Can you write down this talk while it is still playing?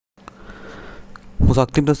मु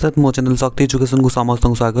शक्ति प्रसाद मो चैनल शक्ति एजुकेशन को समस्त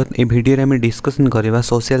स्वागत। ए वीडियो रे हम डिस्कशन करबा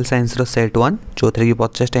सोशल साइंस रो सेट 1 जोथरे कि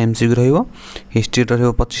 50 टा एमसीक्यू रहइबो, हिस्ट्री रो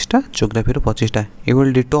रहइबो 25 टा, ज्योग्राफी रो 25 टा। ए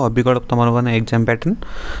विल डिटो अभिकल्प तमर माने एग्जाम पैटर्न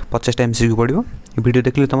 50 टा एमसीक्यू पडिबो। ए वीडियो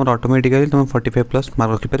देखले तमर ऑटोमेटिकली तम 45 प्लस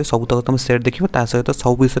मार्क रखि पारे। सब तक तम सेट देखिबो, ता सहित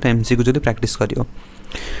सब विषय एमसीक्यू जदी प्रैक्टिस करियो।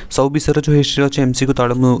 सब विषय जो हिस्ट्री अछि एमसीक्यू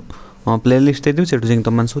तळे मु प्लेलिस्ट दे दिबो, सेटु जे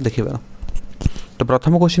तम मानसो देखिबा। तो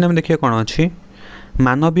प्रथम क्वेश्चन हम देखिए कोन अछि,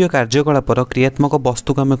 मानवीय कार्यकलापर क्रियात्मक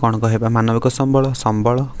वस्तु को आम कौन कहवा? मानविक संबल,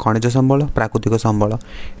 संबल, खनिज संबल, प्राकृतिक संबल।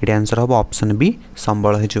 ये आंसर हम ऑप्शन बी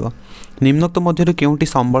संबल हो। निम्नोक्त मध्य केउटी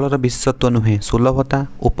संबलर विशेषत्व नुहे? सुलभता,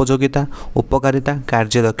 उपयोगिता, उपकारिता,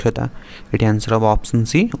 कार्यदक्षता। ये आंसर हम ऑप्शन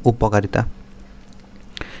सी उपकारिता।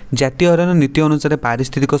 जातीय अरण्य नीति अनुसार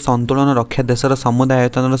पारिस्थितिक संतुलन रक्षा देशर समुदाय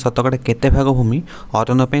आयतन शतकड़ा केते भाग भूमि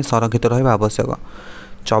अरण्य संरक्षित रहा आवश्यक?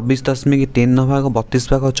 24.3 भाग, 32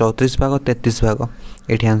 भाग, 34 भाग, 33 भाग।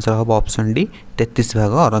 ये आंसर हम ऑप्शन डी 33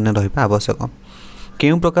 भाग अरण्य रहा आवश्यक।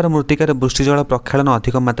 केउं प्रकार मृत्तिकार वृष्टिजल प्रक्षालन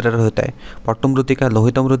अधिक मात्रा होता है? पटु मृत्तिका,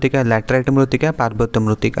 लोहित मृत्तिका, लैटेराइट मृत्तिका, पार्वत्य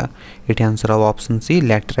मृत्तिका। ये आंसर हम ऑप्शन सी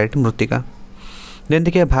लैटेराइट मृत्तिका। देन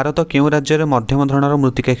देखिए भारत केउं राज्य में मध्यम धरणर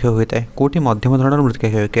मृत्तिका क्षय होता है? कौटी मध्यम धरणर मृत्तिका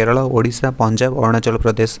क्षय? केरल, ओडिशा, पंजाब, अरुणाचल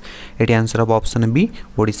प्रदेश। ये आंसर हम ऑप्शन बी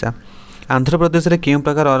ओडिशा। आंध्र प्रदेश में केउं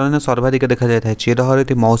प्रकार अरण्य सर्वाधिक देखा जाता है?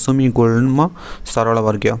 चिरहरित, मौसुमी, गुल्म, सरल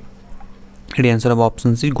वर्गीय। ये आंसर हम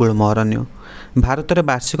ऑप्शन सी गुल्म अरण्य। भारत में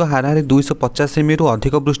वार्षिक हाराहारी 250 सेमी रु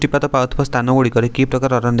अधिक वृष्टिपात पाउथबा स्थान गुड़िक कि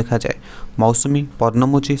प्रकार अरण्य देखा जाए? मौसुमी,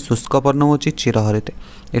 पर्णमोची, शुष्क पर्णमोची, चिरहरित।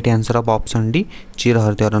 ये आंसर हम ऑप्शन डी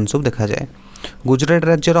चिरहरित अरण्य सब देखा जाए। गुजरात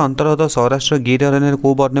राज्यर अंतर्गत सौराष्ट्र गिर अरण्य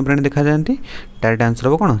को वन्यप्राणी देखा जाती? डायरेक्ट आंसर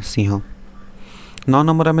हम कौन? सिंह। 9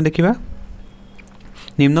 नंबर आम देखा,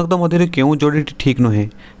 निम्नोक्त मध्य क्यों जोड़ी ठीक नुहे?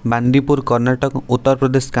 बांदीपुर कर्नाटक, उत्तर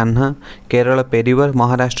प्रदेश कान्हा, केरल पेरिवर,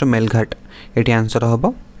 महाराष्ट्र मेलघाट। ये आंसर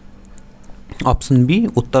हम ऑप्शन बी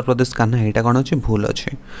उत्तर प्रदेश कान्हा। यहाँ कौन अच्छे? भूल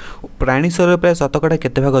अच्छे। प्राणी शरीर प्राय शतकड़ा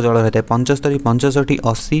केते भाग जल रहता है? 75, 65,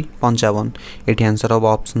 80, 55। ये आंसर हम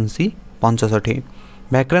ऑप्शन सी 65।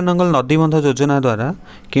 भैकरानंगल नदीबंध योजना द्वारा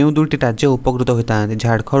केउं दुईटी राज्य उपकृत होता है?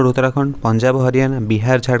 झारखंड, उत्तराखंड, पंजाब, हरियाणा,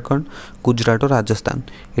 बिहार, झारखंड, गुजरात और राजस्थान।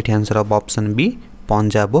 ये आंसर हम ऑप्शन बी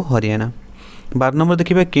पंजाब और हरियाणा। 12 नंबर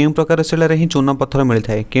देखिए, केउं प्रकार शिला ही चून पत्थर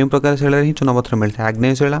मिलता है? केउं प्रकार शिला ही चून पत्थर मिलता है?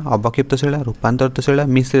 आग्नेय शिला, अवक्षिप्त शिला, रूपांतरित शिला,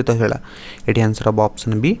 मिश्रित शिला। ये आंसर हम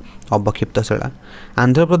ऑप्शन बी अवक्षिप्त शिला।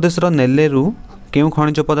 आंध्र प्रदेश नेल्लेरू केउं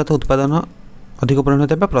खनिज पदार्थ उत्पादन अधिक परिमाण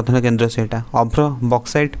होता है? प्रधान केन्द्र से अभ्र,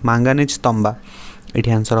 बक्साइट, मांगानिज, तंबा।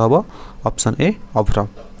 ये आंसर हम ऑप्शन ए अभ्र।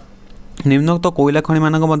 निम्नोक्त कोयला खनि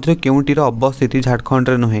मानक मध्य केउंटीर अवस्थिति झारखंड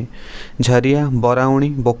रे नुहे? झरिया, बराउणी,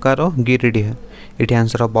 बोकारो, गिरिडीह। ये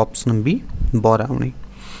आंसर हम ऑप्शन बी बराउणी।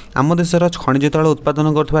 आम देशर खनिज तैल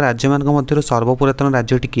उत्पादन कर राज्य मान मध्य सर्वपुरातन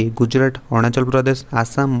राज्यटी किए? गुजरात, अरुणाचल प्रदेश,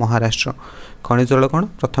 आसाम, महाराष्ट्र। खनिज तैल कौन?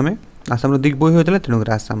 प्रथम आसाम दिग्बोही होता है, तेणुक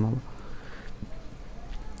आसाम हम।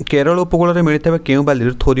 केरल उपकूल में मिलता है केउं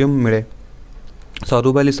बाली थोरियम मिले?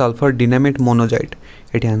 सरुबाली, सल्फर, डिनामाइट, मोनोजाइट।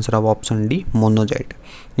 ये आंसर हम ऑप्शन डी मोनोजाइट।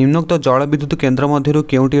 निम्नोक्त जल विद्युत केन्द्र मध्य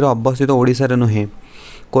केउंटीर अवस्थित ओडिशा रे नुहे?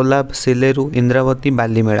 कोलाब, सिलेरु, इंद्रावती,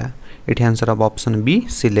 बालीमेला। ये आंसर हम ऑप्शन बी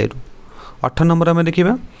सिलेरु। 8 नंबर आम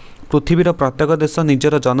देखा, पृथ्वीर प्रत्येक देश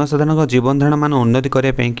निजर जनसाधारण जीवन धारण मान उन्नति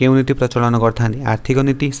करने केउं नीति प्रचलन करते? आर्थिक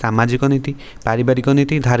नीति, सामाजिक नीति, पारिवारिक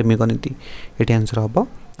नीति, धार्मिक नीति। ये आंसर हम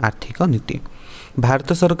आर्थिक नीति।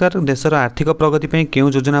 भारत सरकार देशर आर्थिक प्रगति पर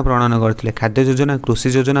केउं योजना प्रणयन करते? खाद्य योजना, कृषि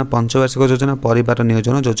योजना, पंचवार्षिक योजना, परिवार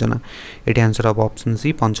नियोजन योजना। ये आंसर हम ऑप्शन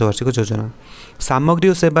सी पंचवार्षिक योजना। सामग्री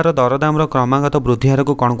और सेवार दरदाम क्रमागत वृद्धि हार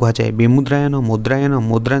को कौन कहुए? विमुद्रायन, मुद्रायन,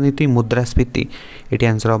 मुद्रानीति, मुद्रास्फीति। ये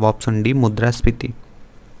आंसर हम ऑप्शन डी मुद्रास्फीति।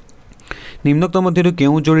 निम्नोक्त मध्य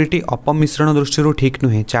केउं जोड़ी अपमिश्रण दृष्टि ठीक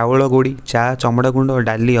नुहे? चाउल गुड़ी, चा, चमड़ा गुंड,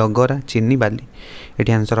 डाली, अगरा, चीनी, बाली।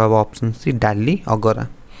 ये आंसर हम ऑप्शन सी डाली, अगरा।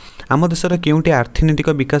 आम देशर केउंटी आर्थिक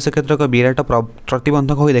विकास क्षेत्र का विराट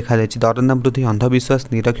प्रतिबंधक हो देखा जाए? दरदाम वृद्धि, अंधविश्वास,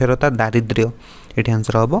 निरक्षरता, दारिद्र्य। ये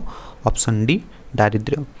आंसर हम ऑप्शन डी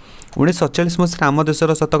दारिद्र्य। 1947 मसीह आम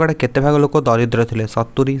देशर शतकड़ा केते भाग लोक दरिद्र थे?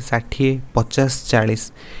 70, 60, 50,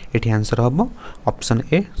 40। ये आंसर हम ऑप्शन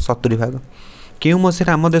ए 70 भाग। केउं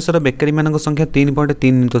मसीह आम देशर बेकारी मान संख्या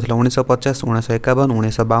 3.3 नीत था? 1950, 1951,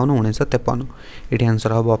 1952, 1953। ये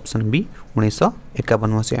आंसर हम ऑप्शन बी 1951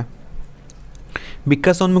 मसीहा।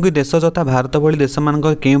 विकासोन्मुखी देश तथा भारत भली देश मान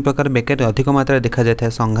केउं प्रकार बेकारी अधिक मात्रा देखा जाए?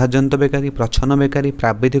 संघातजनित बेकारी, प्रच्छन्न बेकारी,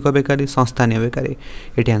 प्राविधिक बेकारी, संस्थानीय बेकारी।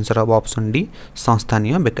 ये आंसर हम ऑप्शन डी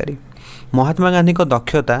संस्थानीय बेकारी। महात्मा गांधी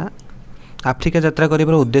दक्षता आफ्रिका यात्रा कर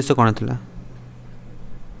उद्देश्य कौन था?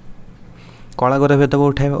 कलागर भेदभाव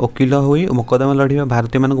उठाइबा, वकिल होई मोकदमा लड़िबा,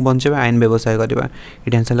 भारतीय मानक बंचाइबा, आईन व्यवसाय करबा।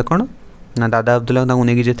 ये आंसर कौन? ना दादा अब्दुल्ला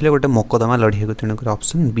नहीं जाते गोटे मोकदमा लड़े तेणुक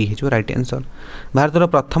ऑप्शन बी हो राइट आंसर। भारतर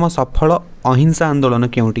प्रथम सफल अहिंसा आंदोलन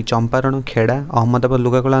केउटी चंपारण खेड़ा अहमदाबाद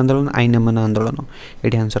लुगाकला आंदोलन आईन अमान आंदोलन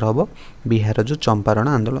ये आंसर हम बिहार जो चंपारण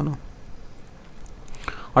आंदोलन।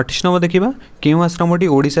 28 नंबर देखा क्यों आश्रमटी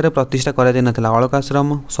ओडिशा रे प्रतिष्ठा करा जाय नथिला अलका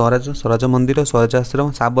आश्रम स्वराज स्वराज मंदिर स्वराज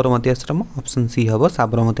आश्रम साबरमती आश्रम ऑप्शन सी हम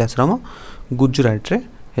साबरमती आश्रम गुजरात रे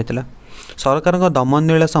हेतला। सरकार दमन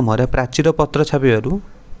नीला समय प्राचीर पत्र छापी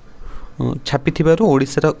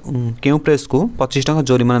ओडिशार क्यों प्रेस को 25 टंका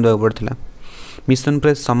जोरिमाना देवा पड़ता मिशन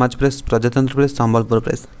प्रेस समाज प्रेस प्रजातंत्र प्रेस संबलपुर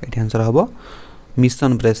प्रेस ये आंसर हम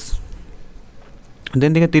मिशन प्रेस।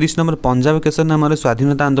 देन देखिए 30 नंबर पंजाब केसर नाम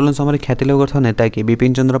स्वाधीनता आंदोलन समय ख्याति लाभ करता नेता कि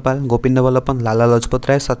बिपिन चंद्र पाल गोविंद वल्लभ पंत लाला लजपत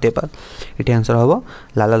राय सत्यपाल ये आंसर हम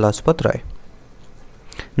लाला लजपत राय।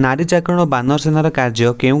 नारी जागरण और बानर सेनार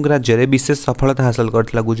कार्य केउं राज्य में विशेष सफलता हासिल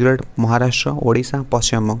करथिला गुजरात महाराष्ट्र ओडिशा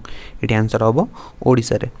पश्चिमबंग ये आंसर हम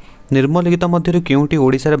ओडिशा रे। निर्मलिखित मध्य केउंटी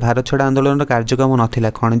ओडिशा रे भारत छड़ा आंदोलन कार्यक्रम नथिला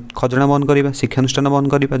खजना बंद करवा शिक्षानुष्ठान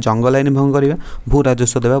बंद करवा जंगल आईन भंग करवा भू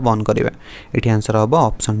राजस्व देवा बंद करवा ये आंसर हम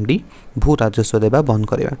ऑप्शन डी भू राजस्व देवा बंद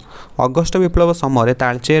करवा। अगस्ट विप्लव समय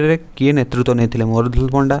तालचेर किए नेतृत्व नहीं मोरधुल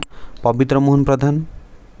पंडा पवित्र मोहन प्रधान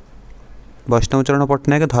वैष्णवचरण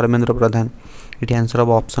पट्टनायक धर्मेंद्र प्रधान ये आंसर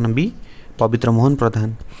हम ऑप्शन बी पवित्र मोहन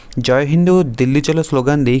प्रधान। जय हिंद दिल्ली चलो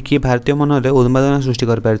स्लोगान दे किए भारतीय मन में उन्मादना सृष्टि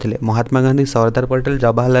कर महात्मा गांधी सरदार पटेल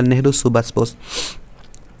जवाहरलाल नेहरू सुभाष बोस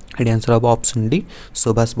ये आंसर हम option D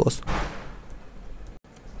Subhash Bose.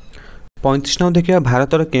 35 number देखिए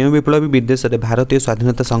भारतर केउं विप्लवी विदेश में भारतीय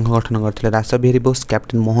स्वाधीनता संघ गठन करते रासबिहारी बोस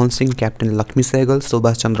कैप्टेन मोहन सिंह कैप्टेन लक्ष्मी सहगल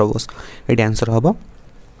सुभाष चंद्र बोस ये आंसर हम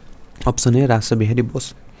ऑप्शन ए रासबिहारी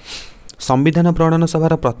बोस। संविधान प्रणयन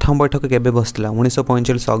सभार प्रथम बैठक केबे बसला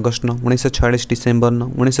 1945 अगस्ट 9 1946 डिसेम्बर 9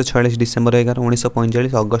 1946 डिसेम्बर 11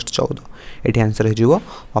 1945 अगस्ट 14 ये आंसर हो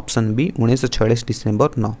ऑप्शन बी 1946 डिसेम्बर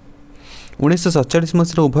 9। 1947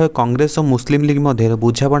 मसीह उभय कांग्रेस और मुस्लिम लीग मध्य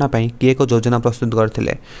बुझापणा किए एक योजना प्रस्तुत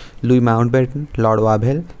करते Louis Mountbatten Lord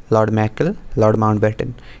वाभेल Lord Maikal Lord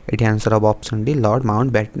Mountbatten ये आंसर हम option D Lord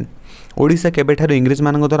Mountbatten. Odisha केबेठारु इंग्रेज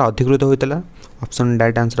मान द्वारा अधिकृत होता ऑप्शन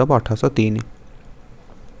डाइट आंसर हम 1803।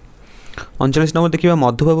 39 नंबर देखिए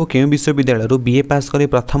मधुबाबू केउं विश्वविद्यालय बीए पास कर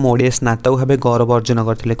प्रथम ओडिया स्नातक भाव गौरव अर्जन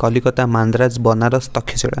करते कलिकता मांद्राज बनारस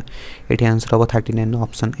तक्षशिला ये आंसर हम 39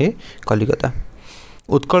 ऑप्शन ए कलिकता।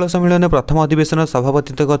 उत्कल सम्मेलन प्रथम अधिवेशन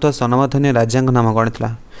सभापतित्व करता सनमाधन्य राजा नाम कौन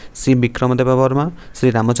था श्री विक्रमदेव वर्मा श्री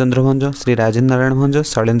रामचंद्र भंज श्री राजेन्द्र नारायण भंज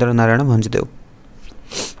शैलेन्द्र नारायण भंजदेव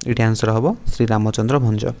ये आंसर हम श्री रामचंद्र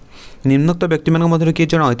भंज। निम्नोक्त व्यक्ति मध्य किए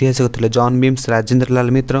जन ऐतिहासिक थे जॉन बीम्स राजेन्द्र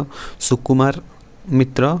लाल मित्र सुकुमार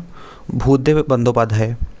मित्र भूदेव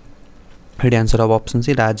बंदोपाध्याय ये आंसर हम ऑप्शन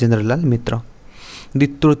सी राजेन्द्र लाल मित्र।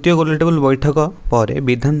 तृतीय गोलटेबल बैठक पर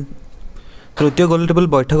तृतीय गोलटेबल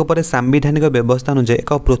बैठक पर सांविधानिक व्यवस्था अनुसार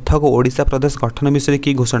एक पृथक ओडिशा प्रदेश गठन विषय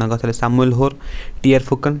की घोषणा करते सामुएल होर TR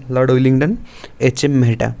Phukan Lord Willingdon HM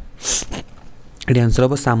Mehta ये आंसर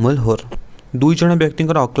हम सामुएल होर। दुई जन व्यक्ति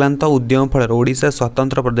अक्लांत उद्यम फल ओडिशा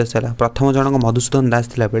स्वतंत्र प्रदेश है प्रथम जनक मधुसूदन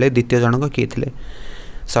दास थिला बेले द्वितीय जनक किए थे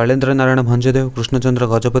शैलेन्द्र नारायण भंजदेव कृष्णचंद्र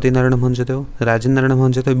गजपति नारायण भंजदेव राजेन्द्र नारायण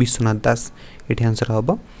भंजदेव विश्वनाथ दास ये आंसर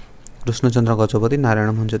हम कृष्णचंद्र गजपति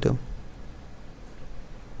नारायण भंजदेव।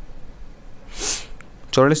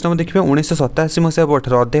 44 नंबर देखिए 1987 मसीहा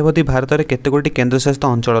पठार अद्यावधि भारत में केते गोटी केन्द्रशासित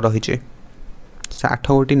अंचल रही 8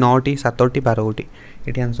 गोटी 9टी 7टी 12 गोटी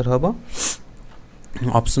ये आंसर हम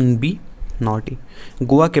ऑप्शन बी 9टी।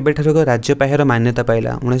 गोवा केबेठार राज्य पाहर मान्यता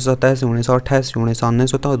पाइला 1987 1988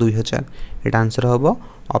 1999 और 2000 ये आंसर हम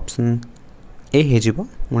ऑप्शन ए हो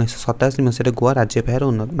 1987 मसीह गोवा राज्य पाहर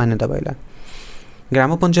मान्यता पाइला।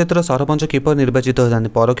 ग्राम पंचायत सरपंच किपर निर्वाचित होता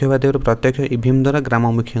परोक्ष बाध्य प्रत्यक्ष ईवीएम द्वारा ग्राम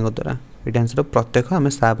मुखिया द्वारा ये आंसर प्रत्यक्ष आम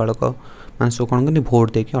साबाड़क मान सब कौन करते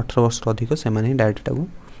भोट देकी 18 वर्ष अधिक से डायरेक्ट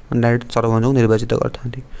डायरेक्ट सरपंच को निर्वाचित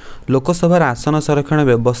करते। लोकसभा आसन संरक्षण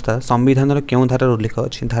व्यवस्था संविधान क्यों धारा उल्लेख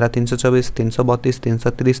अच्छी धारा 324 332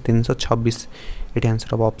 330 326 ये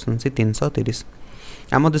आंसर हम ऑप्शन सी 330।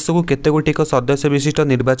 आम देश को केते गोटी एक सदस्य विशिष्ट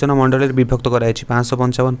निर्वाचन मंडल विभक्त कराई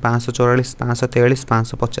 555 544 543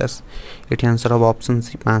 550 ये आंसर हम ऑप्शन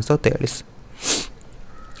सी 543।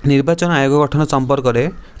 निर्वाचन आयोग गठन संपर्क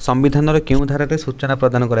में संविधान क्यों धारा सूचना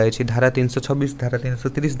प्रदान कराई धारा 326 धारा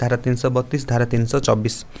 330 धारा 332 धारा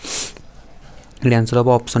 324 ये आंसर हम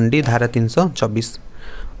ऑप्शन डी धारा 324।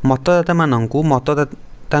 मतदाता मानू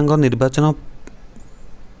मतदाता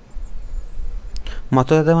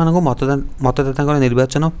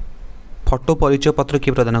निर्वाचन फोटो परिचय पत्र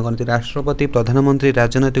किए प्रदान करते राष्ट्रपति प्रधानमंत्री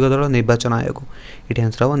राजनैतिक दल निर्वाचन आयोग ये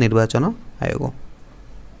आंसर हम निर्वाचन आयोग।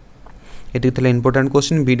 ये थे इंपोर्टाट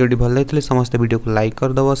क्वेश्चन। वीडियो भल लगे समस्त वीडियो को लाइक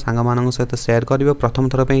करदेव, सांग सहित सेयार कर। प्रथम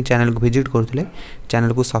थर पर चैनल को विजिट करुले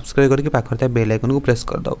चैनल को सब्सक्राइब करके पाखर बेल आइकन को प्रेस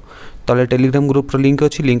करदेव। तले टेलीग्राम ग्रुप लिंक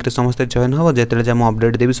अच्छी, लिंक समस्त जॉइन हम, जिते जब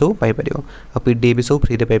अपडेट देवी सब पाइपर, पीडीएफ भी सब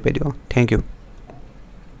फ्री पाइपर। Thank you.